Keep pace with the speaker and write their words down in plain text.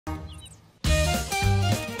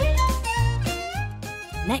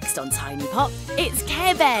Next on Tiny Pop, it's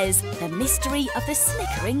Care Bears, the mystery of the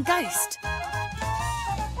Snickering Ghost.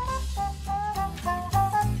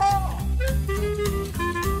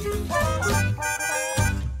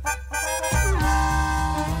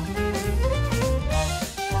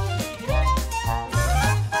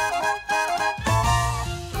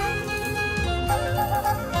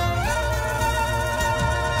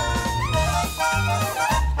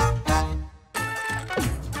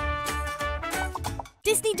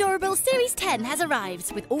 Disney Durable Series 10 has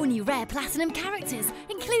arrived with all new rare platinum characters,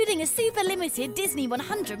 including a super limited Disney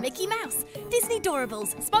 100 Mickey Mouse. Disney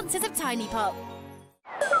Durables, sponsors of Tiny Pop.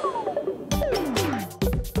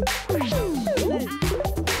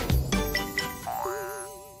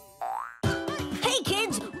 Hey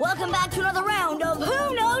kids, welcome back to another round of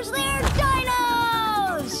Who Knows Their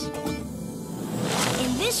Dinos!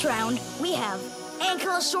 In this round, we have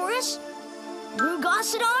Ankylosaurus,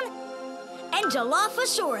 Rugosidon, and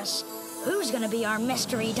Dilophosaurus. Who's gonna be our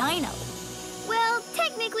mystery dino? Well,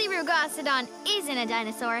 technically Rugosidon isn't a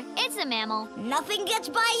dinosaur, it's a mammal. Nothing gets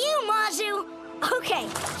by you, Mazu! Okay,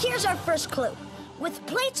 here's our first clue. With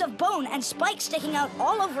plates of bone and spikes sticking out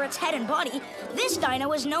all over its head and body, this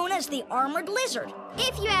dino is known as the armored lizard.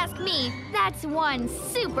 If you ask me, that's one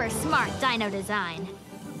super smart dino design.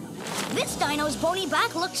 This dino's bony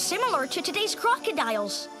back looks similar to today's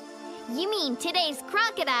crocodiles. You mean today's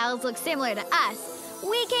crocodiles look similar to us?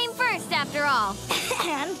 We came first, after all.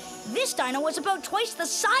 And this dino was about twice the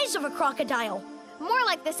size of a crocodile. More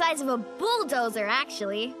like the size of a bulldozer,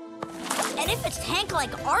 actually. And if its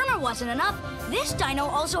tank-like armor wasn't enough, this dino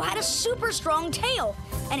also had a super strong tail,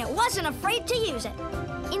 and it wasn't afraid to use it.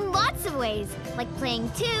 In lots of ways, like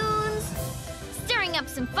playing tunes, stirring up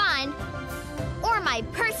some fun, or my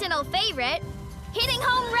personal favorite, hitting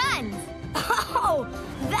home runs. Oh,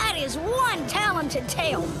 that is one talented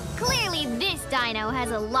tail. Clearly, this dino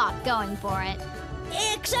has a lot going for it.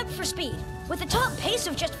 Except for speed. With a top pace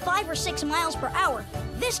of just 5 or 6 miles per hour,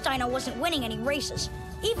 this dino wasn't winning any races.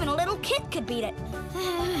 Even a little kid could beat it.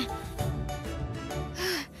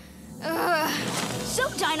 So,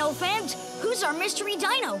 dino fans, who's our mystery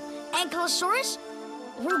dino? Ankylosaurus,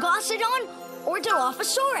 Rugosidon, or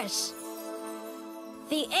Dilophosaurus?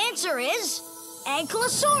 The answer is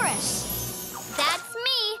Ankylosaurus. That's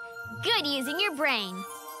me. Good using your brain.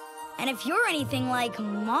 And if you're anything like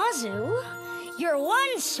Mazu, you're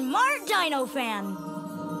one smart dino fan.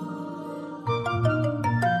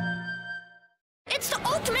 It's the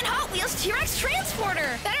ultimate Hot Wheels T-Rex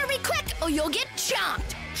transporter. Better be quick or you'll get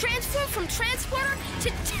chomped. Transform from transporter to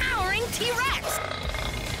towering T-Rex.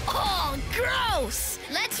 Oh, gross.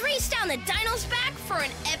 Let's race down the dino's back for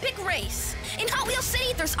an epic race. In Hot Wheels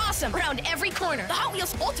City, there's awesome around every corner. The Hot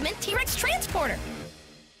Wheels Ultimate T-Rex Transporter.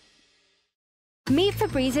 Meet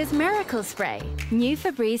Febrez's Miracle Spray, new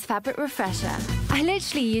Febreze fabric refresher. I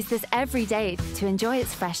literally use this every day to enjoy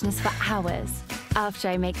its freshness for hours. After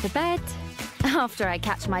I make the bed, after I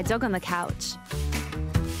catch my dog on the couch.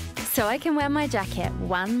 So I can wear my jacket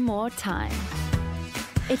one more time.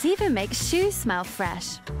 It even makes shoes smell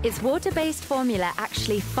fresh. Its water-based formula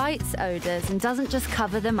actually fights odors and doesn't just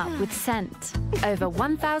cover them up with scent. Over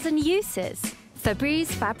 1,000 uses. Febreze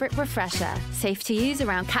Fabric Refresher, safe to use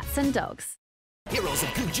around cats and dogs. Heroes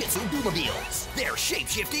of Goo-Jitsu Goomobiles. They're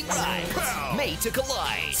shape-shifting rides. Pow. Made to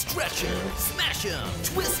collide. Stretch 'em, smash 'em,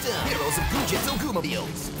 twist 'em. Heroes of Goo-Jitsu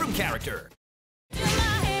Goomobiles. From character. Baby,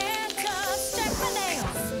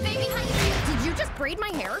 how you Did you just braid my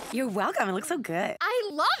hair? You're welcome. It looks so good. I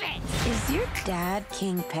love it. Is your dad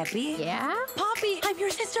King Peppy? Yeah? Poppy, I'm your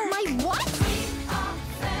sister. My what?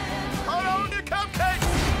 I own the cupcakes!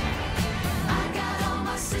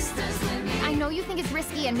 I know you think it's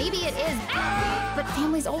risky, and maybe it is, but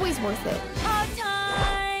family's always worth it.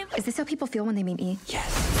 Time! Is this how people feel when they meet me?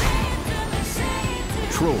 Yes.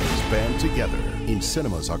 Trolls Band Together in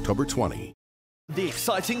cinemas October 20. The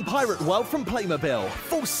exciting pirate world from Playmobil.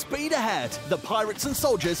 Full speed ahead. The pirates and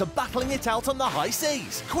soldiers are battling it out on the high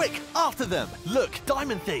seas. Quick, after them. Look,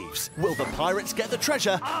 diamond thieves. Will the pirates get the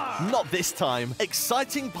treasure? Not this time.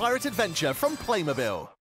 Exciting pirate adventure from Playmobil.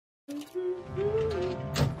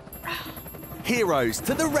 Heroes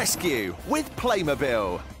to the rescue with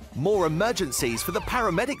Playmobil. More emergencies for the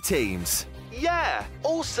paramedic teams. Yeah,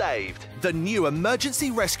 all saved. The new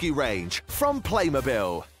emergency rescue range from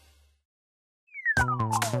Playmobil.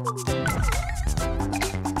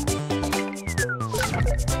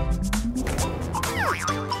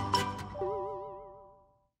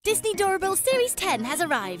 Disney Durable Series 10 has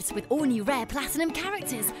arrived with all new rare platinum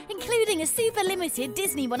characters, including a super limited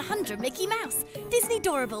Disney 100 Mickey Mouse. Disney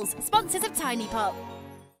Durables, sponsors of Tiny Pop.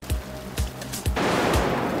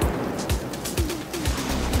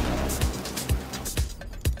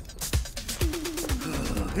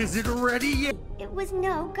 Is it ready yet? It was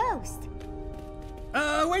no ghost.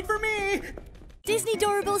 Wait for me! Disney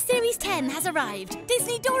Doorables Series 10 has arrived.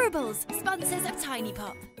 Disney Doorables, sponsors of Tiny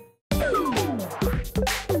Pop.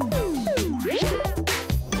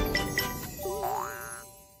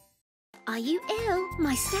 Are you ill?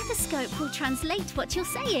 My stethoscope will translate what you're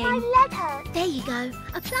saying. My leg hurts. There you go.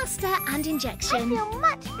 A plaster and injection. I feel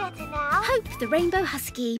much better now. Hope the Rainbow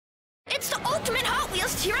Husky. It's the ultimate Hot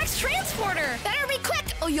Wheels T-Rex transporter. Better be quick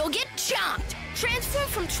or you'll get chomped. Transform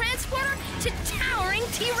from transporter to towering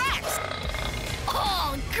T-Rex.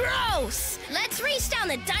 Oh, gross! Let's race down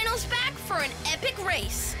the dino's back for an epic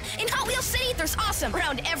race. In Hot Wheels City, there's awesome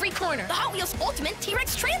around every corner. The Hot Wheels Ultimate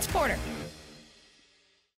T-Rex transporter.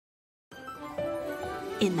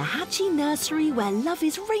 In the Hatchie nursery where love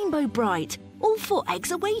is rainbow bright, all 4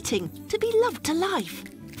 eggs are waiting to be loved to life.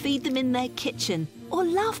 Feed them in their kitchen or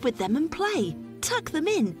laugh with them and play. Tuck them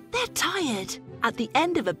in, they're tired. At the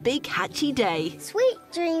end of a big Hatchie day. Sweet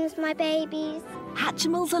dreams, my babies.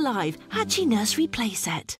 Hatchimals Alive, Hatchie Nursery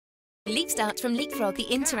Playset. Leap Start from Leapfrog, the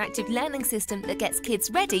interactive learning system that gets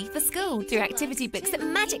kids ready for school through activity books that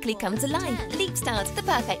magically come to life. Leap Start, the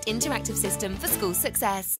perfect interactive system for school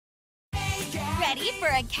success. Ready for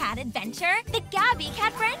a cat adventure? The Gabby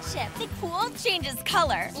Cat Friendship. The pool changes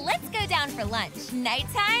color. Let's go down for lunch.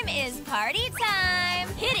 Nighttime is party time.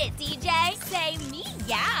 Hit it, DJ. Say me,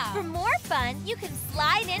 yeah. For more fun, you can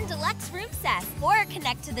slide in deluxe room sets or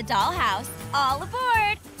connect to the dollhouse. All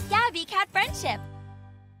aboard. Gabby Cat Friendship.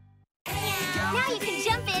 Now you can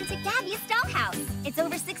jump into Gabby's dollhouse. It's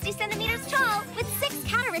over 60 centimeters tall with 6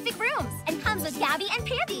 catterific rooms and comes with Gabby and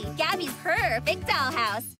Pandy. Gabby's perfect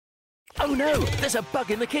dollhouse. Oh no, there's a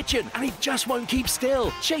bug in the kitchen and it just won't keep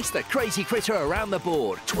still. Chase the crazy critter around the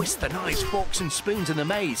board. Twist the knives, forks and spoons in the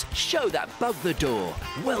maze. Show that bug the door.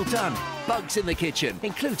 Well done. Bugs in the kitchen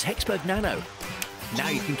includes Hexberg Nano. Now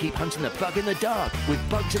you can keep hunting the bug in the dark with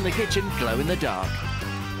Bugs in the Kitchen Glow in the Dark.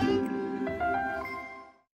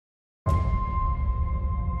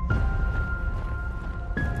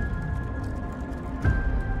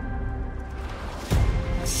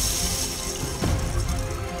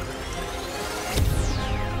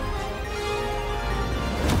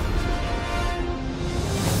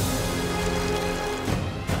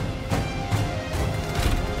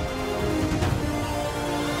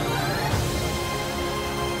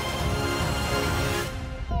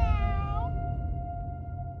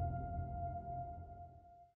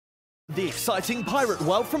 The exciting pirate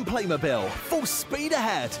world from Playmobil. Full speed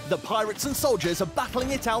ahead. The pirates and soldiers are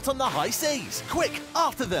battling it out on the high seas. Quick,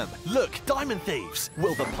 after them. Look, diamond thieves.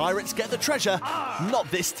 Will the pirates get the treasure?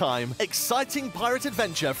 Not this time. Exciting pirate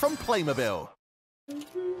adventure from Playmobil.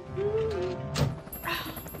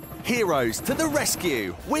 Heroes to the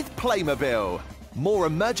rescue with Playmobil. More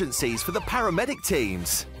emergencies for the paramedic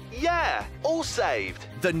teams. Yeah, all saved.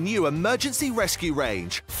 The new emergency rescue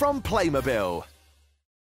range from Playmobil.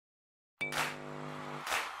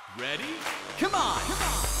 Ready? Come on!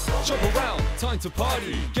 Jump around, time to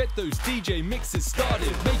party. Get those DJ mixes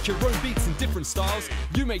started. Make your own beats in different styles.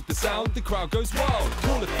 You make the sound, the crowd goes wild.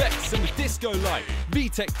 Cool effects and the disco light.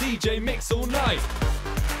 VTech DJ mix all night.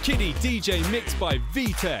 Kiddie DJ mix by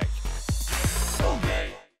VTech.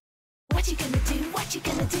 What you gonna do? What you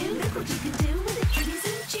gonna do? Look what you can do with a Kiddies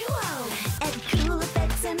and Duo. And cool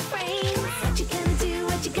effects and frames. What you gonna do?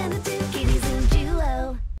 What you gonna do? Kiddies and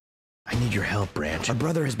Duo. I need your help, Branch. Our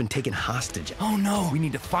brother has been taken hostage. Oh no! We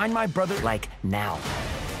need to find my brother, like, now.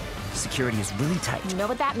 Security is really tight. You know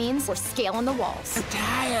what that means? We're scaling the walls. I'm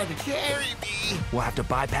tired. Carry me. We'll have to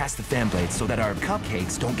bypass the fan blades so that our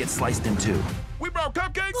cupcakes don't get sliced in two. We brought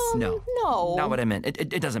cupcakes? No. No. Not what I meant.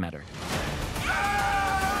 It doesn't matter.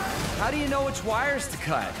 How do you know which wires to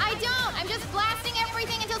cut? I don't. I'm just blasting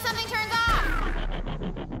everything until something turns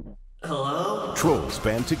off. Hello? Trolls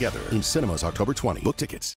band together in cinemas October 20. Book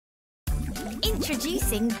tickets.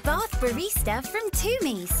 Introducing Bath Barista from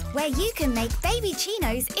Toomies, where you can make baby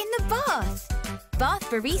chinos in the bath. Bath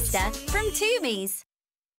Barista from Toomies.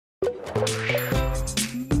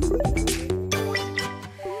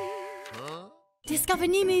 Discover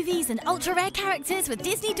new movies and ultra-rare characters with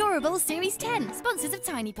Disney Doorables Series 10, sponsors of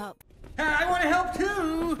Tiny Pop. I want to help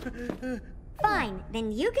too! Fine,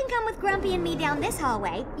 then you can come with Grumpy and me down this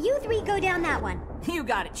hallway. You 3 go down that one. You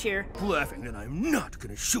got it, Cheer. Laughing that I'm not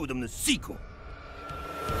gonna show them the sequel.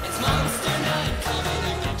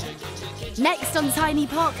 Next on Tiny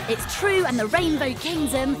Pop, it's True and the Rainbow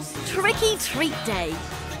Kingdom, Tricky Treat Day.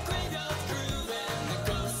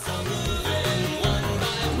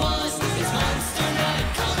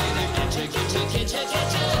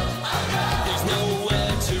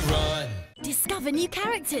 Discover new new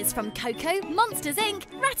characters from Coco, Monsters Inc.,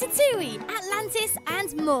 Ratatouille, Atlantis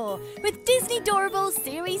and more with Disney Doorables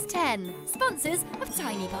Series 10, sponsors of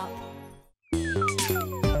Tiny Pop.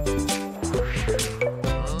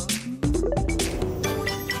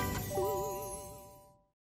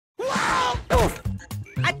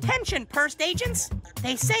 Attention, Purse Agents!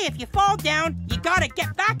 They say if you fall down, you gotta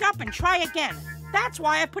get back up and try again. That's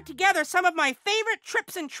why I put together some of my favorite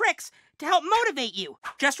trips and tricks to help motivate you.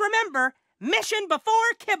 Just remember, mission before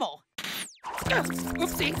kibble.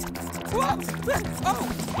 Oopsie. Whoa.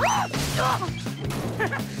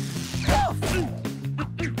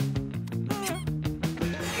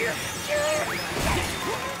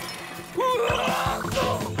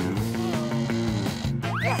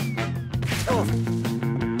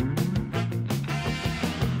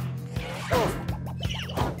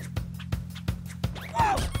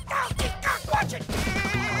 Watch it!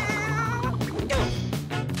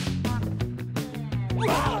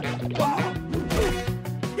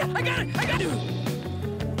 Yeah, I got it!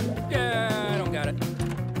 Yeah, I don't got it.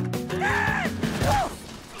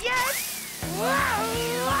 Yes!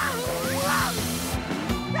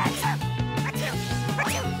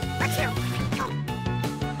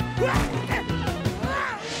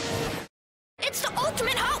 It's the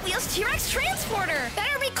ultimate Hot Wheels T-Rex transporter!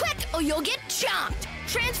 Better be quick or you'll get chomped!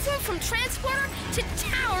 Transform from transporter to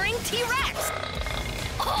towering T-Rex!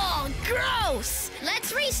 Oh, gross!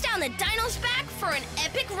 Let's race down the dino's back for an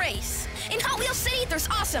epic race. In Hot Wheels City, there's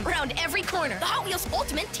awesome around every corner. The Hot Wheels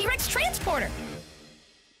Ultimate T-Rex Transporter.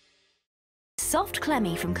 Soft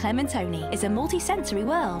Clemmy from Clementoni is a multi-sensory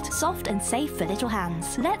world, soft and safe for little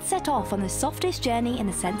hands. Let's set off on the softest journey in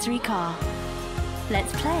a sensory car.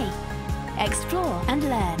 Let's play, explore and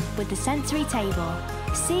learn with the sensory table.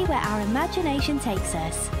 See where our imagination takes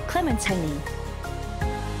us. Clementoni.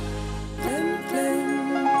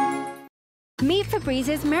 Meet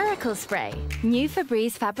Febrez's Miracle Spray, new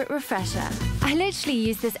Febreze fabric refresher. I literally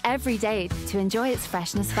use this every day to enjoy its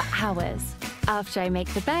freshness for hours. After I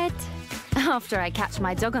make the bed, after I catch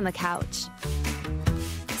my dog on the couch,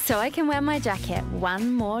 so I can wear my jacket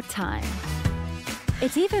one more time.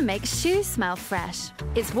 It even makes shoes smell fresh.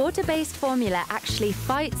 Its water-based formula actually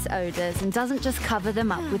fights odors and doesn't just cover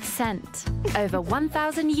them up with scent. Over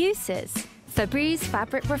 1,000 uses. Febreze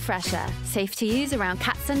fabric refresher, safe to use around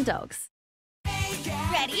cats and dogs.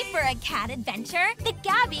 Ready for a cat adventure? The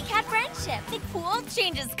Gabby Cat Friendship. The pool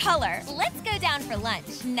changes color. Let's go down for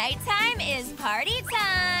lunch. Nighttime is party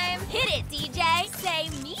time. Hit it, DJ. Say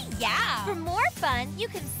me yeah. For more fun, you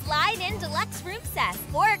can slide in deluxe room sets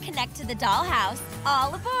or connect to the dollhouse.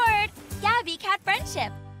 All aboard. Gabby Cat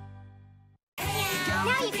Friendship.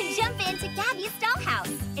 Now you can jump into Gabby's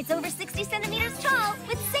dollhouse. It's over 60 centimeters tall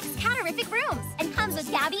with 6 catarific rooms and comes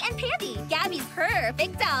with Gabby and Pandy. Gabby's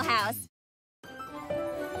perfect dollhouse.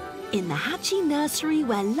 In the Hatchie nursery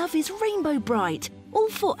where love is rainbow bright, all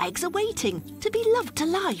 4 eggs are waiting to be loved to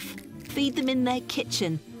life. Feed them in their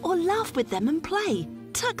kitchen or laugh with them and play.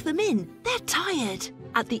 Tuck them in, they're tired.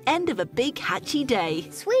 At the end of a big Hatchie day.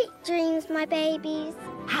 Sweet dreams, my babies.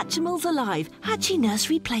 Hatchimals Alive, Hatchie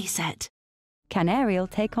Nursery Playset. Can Ariel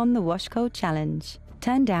take on the Wash Cold Challenge?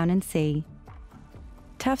 Turn down and see.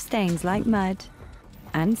 Tough stains like mud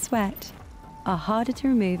and sweat are harder to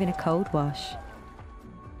remove in a cold wash.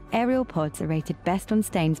 Ariel pods are rated best on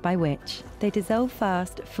stains by Which. They dissolve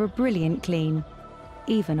fast for a brilliant clean,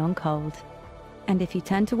 even on cold. And if you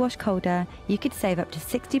turn to wash colder, you could save up to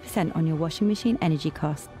 60% on your washing machine energy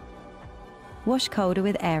cost. Wash colder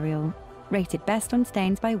with Ariel, rated best on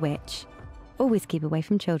stains by Which. Always keep away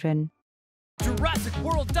from children. Jurassic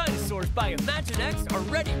World dinosaurs by Imaginext are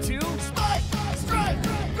ready to spike, strike,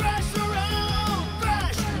 crash around,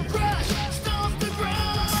 crash, stomp the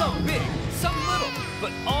ground. Some big, some little,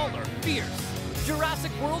 but all are fierce.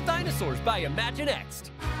 Jurassic World dinosaurs by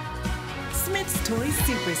Imaginext. Smith's Toys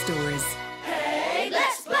Superstores. Hey,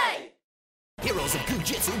 let's play! Heroes of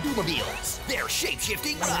Goo-Jitsu Boomobiles. They're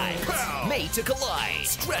shape-shifting rides. Pow! Made to collide.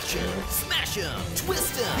 Stretch 'em, smash 'em,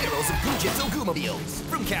 twist 'em. Heroes of Goo-Jitsu Goomobiles.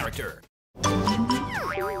 From character.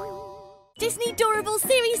 Disney Doorables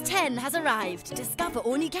Series 10 has arrived. Discover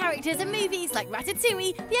all new characters and movies like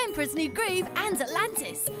Ratatouille, The Emperor's New Groove and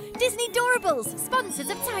Atlantis. Disney Doorables, sponsors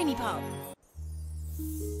of Tiny Pop.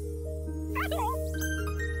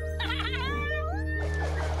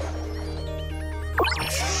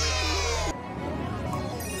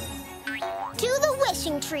 To the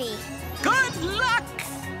wishing tree. Good luck!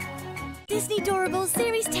 Disney Doorables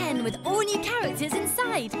Series 10 with all new characters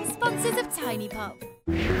inside. Sponsors of Tiny Pop.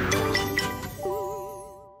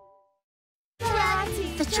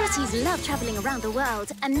 The Trotties love traveling around the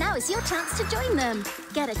world, and now is your chance to join them.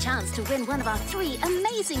 Get a chance to win one of our 3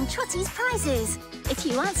 amazing Trotties prizes. If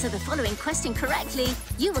you answer the following question correctly,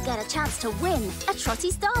 you will get a chance to win a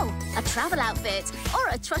Trotties doll, a travel outfit, or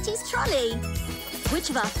a Trotties trolley. Which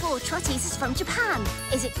of our 4 Trotties is from Japan?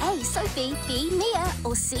 Is it A, Sophie, B, Mia,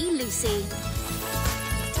 or C, Lucy?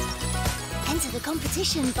 Enter the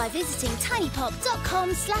competition by visiting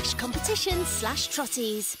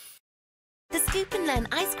tinypop.com/competition/Trotties. The Scoop and Learn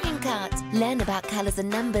ice cream cart. Learn about colours and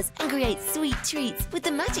numbers and create sweet treats with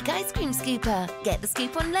the magic ice cream scooper. Get the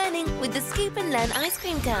scoop on learning with the Scoop and Learn ice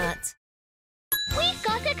cream cart. We've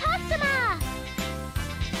got a customer!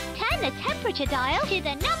 Turn the temperature dial to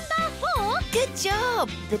the number 4. Good job!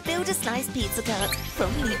 The Build a Slice pizza cart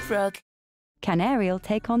from Leapfrog. Can Ariel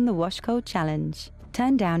take on the Wash Cold Challenge?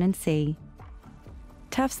 Turn down and see.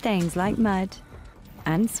 Tough stains like mud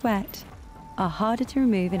and sweat are harder to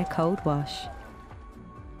remove in a cold wash.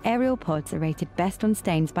 Ariel pods are rated best on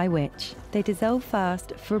stains by which they dissolve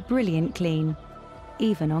fast for a brilliant clean,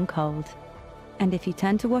 even on cold. And if you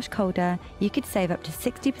turn to wash colder, you could save up to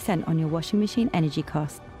 60% on your washing machine energy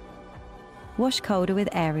cost. Wash colder with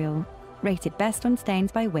Ariel, rated best on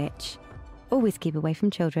stains by which. Always keep away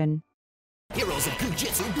from children. Heroes of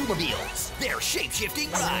Gujitsu Boomobiles. They're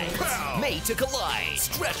shape-shifting rides. Made to collide.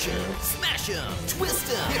 Stretch 'em, smash 'em,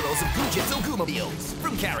 twist 'em. Heroes of Gujitsu Boomobiles.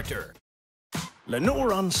 From character.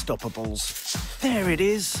 Lenore Unstoppables. There it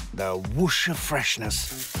is, the whoosh of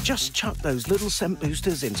freshness. Just chuck those little scent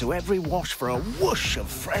boosters into every wash for a whoosh of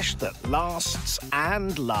fresh that lasts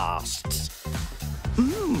and lasts.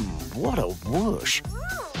 What a whoosh.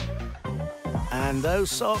 And those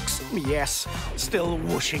socks, yes, still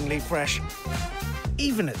whooshingly fresh.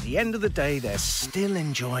 Even at the end of the day, they're still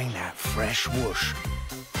enjoying that fresh whoosh.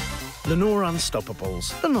 Lenore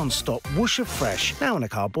Unstoppables, the non-stop whoosh of fresh, now in a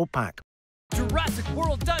cardboard pack. Jurassic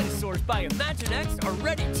World dinosaurs by Imaginext are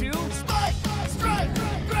ready to spike, strike,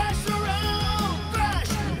 crash around, crash,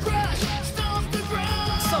 stomp the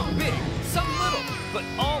ground. Some big, some little, but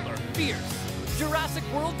all are fierce. Jurassic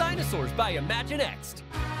World dinosaurs by Imaginext.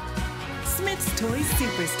 Smith's Toy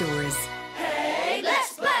Superstores. Hey,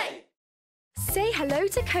 let's play! Say hello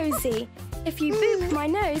to Cozy. If you boop my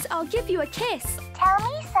nose, I'll give you a kiss. Tell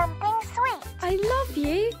me something sweet. I love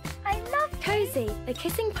you. I love Cozy, the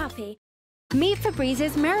kissing puppy. Meet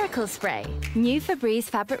Febrez's Miracle Spray, new Febreze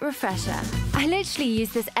fabric refresher. I literally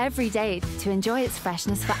use this every day to enjoy its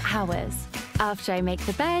freshness for hours. After I make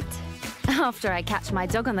the bed, after I catch my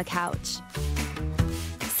dog on the couch.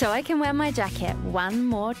 So I can wear my jacket one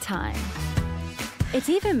more time. It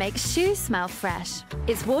even makes shoes smell fresh.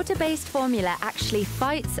 Its water-based formula actually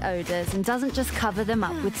fights odors and doesn't just cover them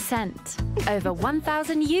up with scent. Over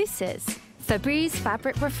 1,000 uses. Febreze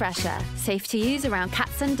fabric refresher, safe to use around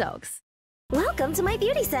cats and dogs. Welcome to my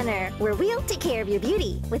beauty center, where we'll take care of your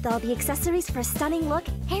beauty with all the accessories for a stunning look,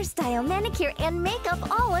 hairstyle, manicure, and makeup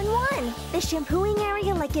all in one. The shampooing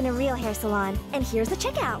area like in a real hair salon. And here's the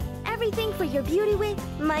checkout. Everything for your beauty with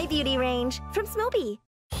my beauty range from Smoby.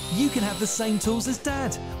 You can have the same tools as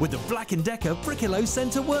Dad with the Black & Decker Bricolo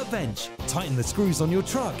Center Workbench. Tighten the screws on your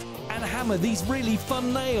truck and hammer these really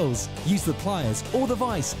fun nails. Use the pliers or the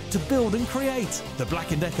vise to build and create. The Black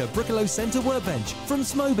 & Decker Bricolo Center Workbench from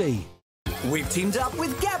Smoby. We've teamed up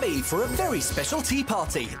with Gabby for a very special tea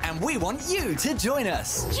party, and we want you to join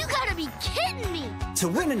us. You gotta be kidding me! To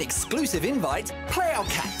win an exclusive invite, play our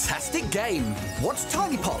cat-tastic game. Watch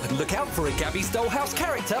Tiny Pop and look out for a Gabby's Dollhouse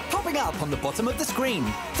character popping up on the bottom of the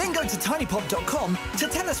screen. Then go to tinypop.com to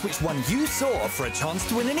tell us which one you saw for a chance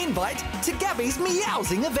to win an invite to Gabby's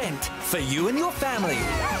Meowsing event for you and your family.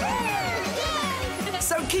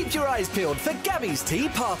 So keep your eyes peeled for Gabby's tea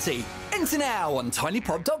party. Enter now on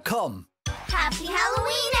tinypop.com. Happy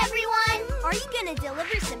Halloween, everyone! Are you gonna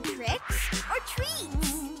deliver some tricks or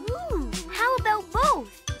treats? How about both?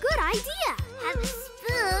 Good idea! Have a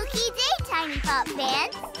spooky day, Tiny Pop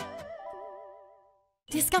fans!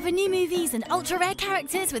 Discover new movies and ultra-rare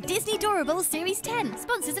characters with Disney Doorables Series 10,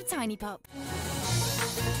 sponsors of Tiny Pop.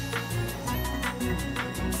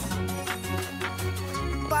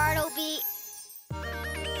 Bartleby.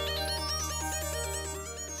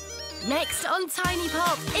 Next on Tiny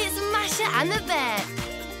Pop, it's Masha and the Bear.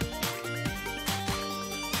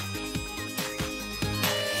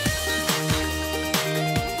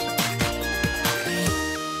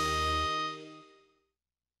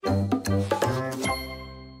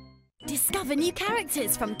 Discover new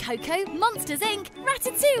characters from Coco, Monsters Inc.,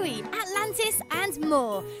 Ratatouille, Atlantis and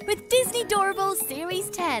more with Disney Doorables Series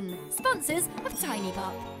 10, sponsors of Tiny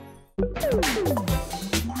Pop.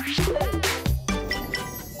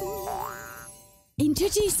 Introducing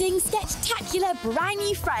Introducing Sketchtacular brand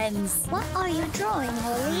new friends. What are you drawing,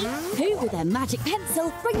 Holly? Who, with their magic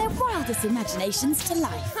pencil, bring their wildest imaginations to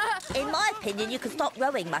life. In my opinion, you could stop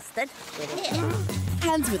rowing, Mustard, with it.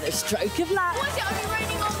 And with a stroke of luck, Why's it only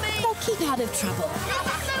raining on me? they'll keep out of trouble. This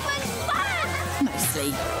is so much fun!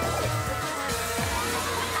 Mostly.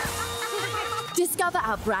 Discover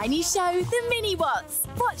our brand new show, The Mini Watts.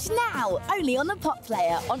 Watch now, only on the Pop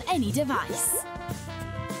Player on any device.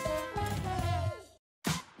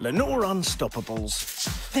 Lenore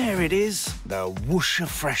Unstoppables. There it is, the whoosh of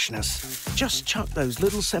freshness. Just chuck those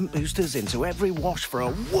little scent boosters into every wash for a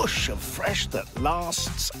whoosh of fresh that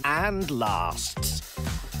lasts and lasts.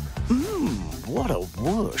 What a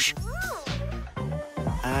whoosh.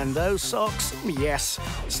 And those socks, yes,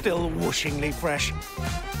 still whooshingly fresh.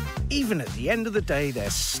 Even at the end of the day, they're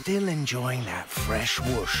still enjoying that fresh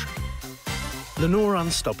whoosh. Lenore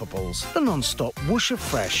Unstoppables, the non-stop whoosh of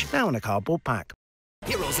fresh, now in a cardboard pack.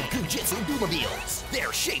 Heroes of Gujitsu Boomobiles.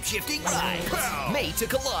 They're shape-shifting rides. Made to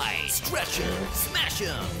collide. Stretch 'em, smash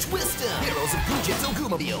 'em, twist 'em. Heroes of Gujitsu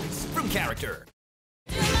Boomobiles. From character.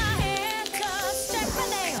 Baby,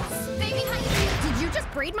 how you feel? Did you just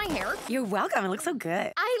braid my hair? You're welcome. It looks so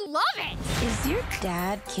good. I love it! Is your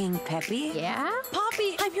dad King Peppy? Yeah?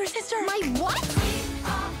 Poppy, I'm your sister. My what?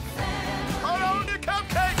 I own the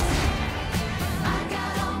cupcakes! I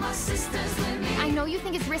got all my sisters with me. I know you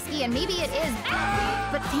think it's risky, and maybe it is,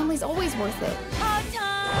 but family's always worth it. Hug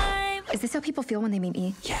time! Is this how people feel when they meet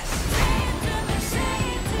me? Yes.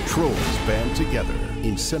 Trolls Band Together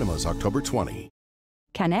in cinemas October 20.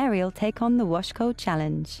 Can Ariel take on the Wash Cold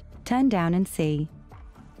Challenge? Turn down and see.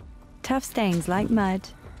 Tough stains like mud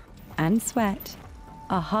and sweat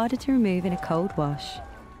are harder to remove in a cold wash.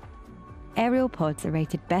 Ariel pods are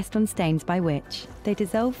rated best on stains by which they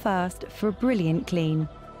dissolve fast for a brilliant clean,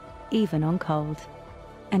 even on cold.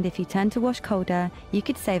 And if you turn to wash colder, you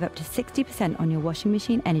could save up to 60% on your washing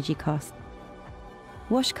machine energy cost.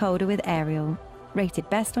 Wash colder with Ariel, rated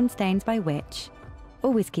best on stains by which.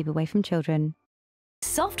 Always keep away from children.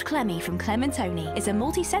 Soft Clemmy from Clementoni is a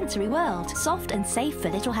multi-sensory world, soft and safe for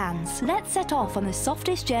little hands. Let's set off on the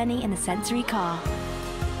softest journey in the sensory car.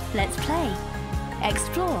 Let's play,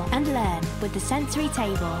 explore and learn with the sensory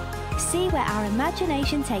table. See where our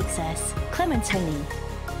imagination takes us. Clementoni.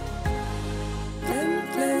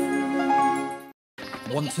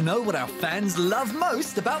 Want to know what our fans love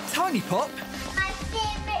most about Tiny Pop? My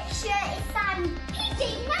favourite shirt is Sam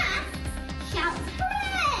eating math. Shout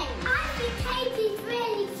hooray! I think Katie's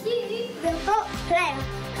really cute. The Pop Player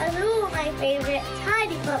has all my favourite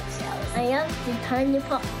Tiny Pop songs. I love the Tiny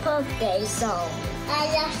Pop birthday song. I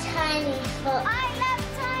love Tiny Pop. I love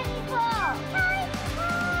Tiny Pop. Tiny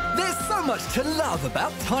Pop. There's so much to love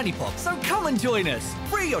about Tiny Pop, so come and join us.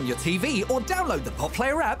 Free on your TV or download the Pop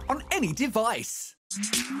Player app on any device.